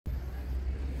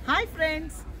Hi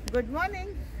friends, good morning.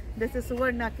 This is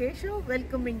Suvarna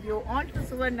welcoming you all to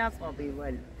Suvarna's Hobby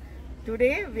World.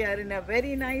 Today we are in a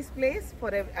very nice place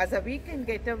as a weekend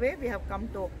getaway. We have come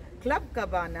to Club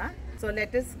Cabana. So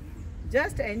let us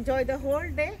just enjoy the whole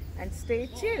day and stay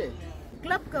chilled.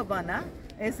 Club Cabana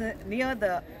is near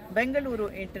the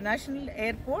Bangalore International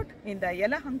Airport in the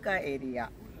Yelahanka area.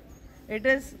 It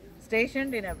is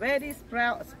stationed in a very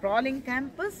sprawling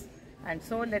campus, and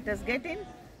so let us get in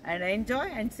and enjoy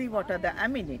and see what are the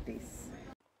amenities.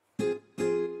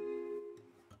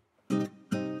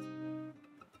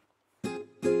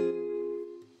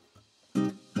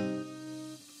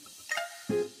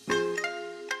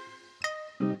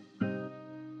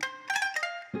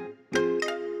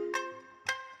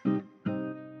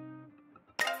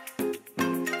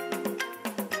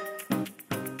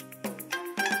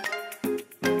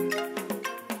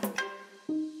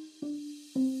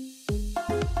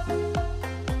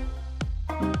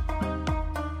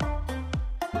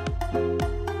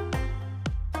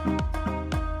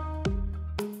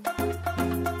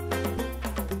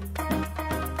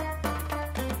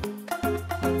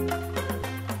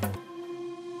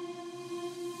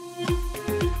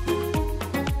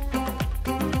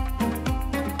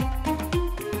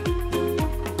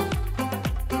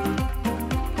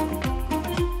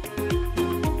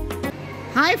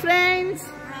 Hi friends!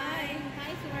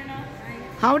 Hi Suvarna.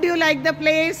 How do you like the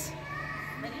place?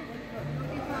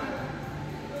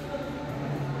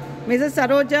 Mrs.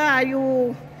 Saroja, are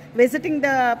you visiting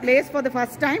the place for the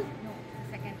first time? No,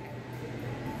 second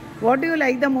time. What do you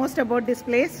like the most about this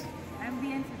place?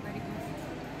 Ambience is very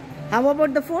good. How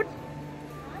about the food?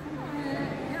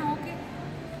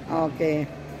 Yeah, okay.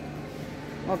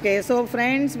 Okay, so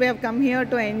friends, we have come here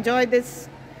to enjoy this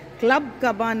Club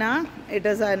Cabana. It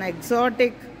is an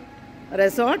exotic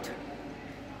resort.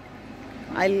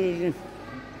 I'll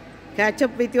catch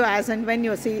up with you as and when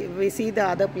we see the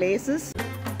other places.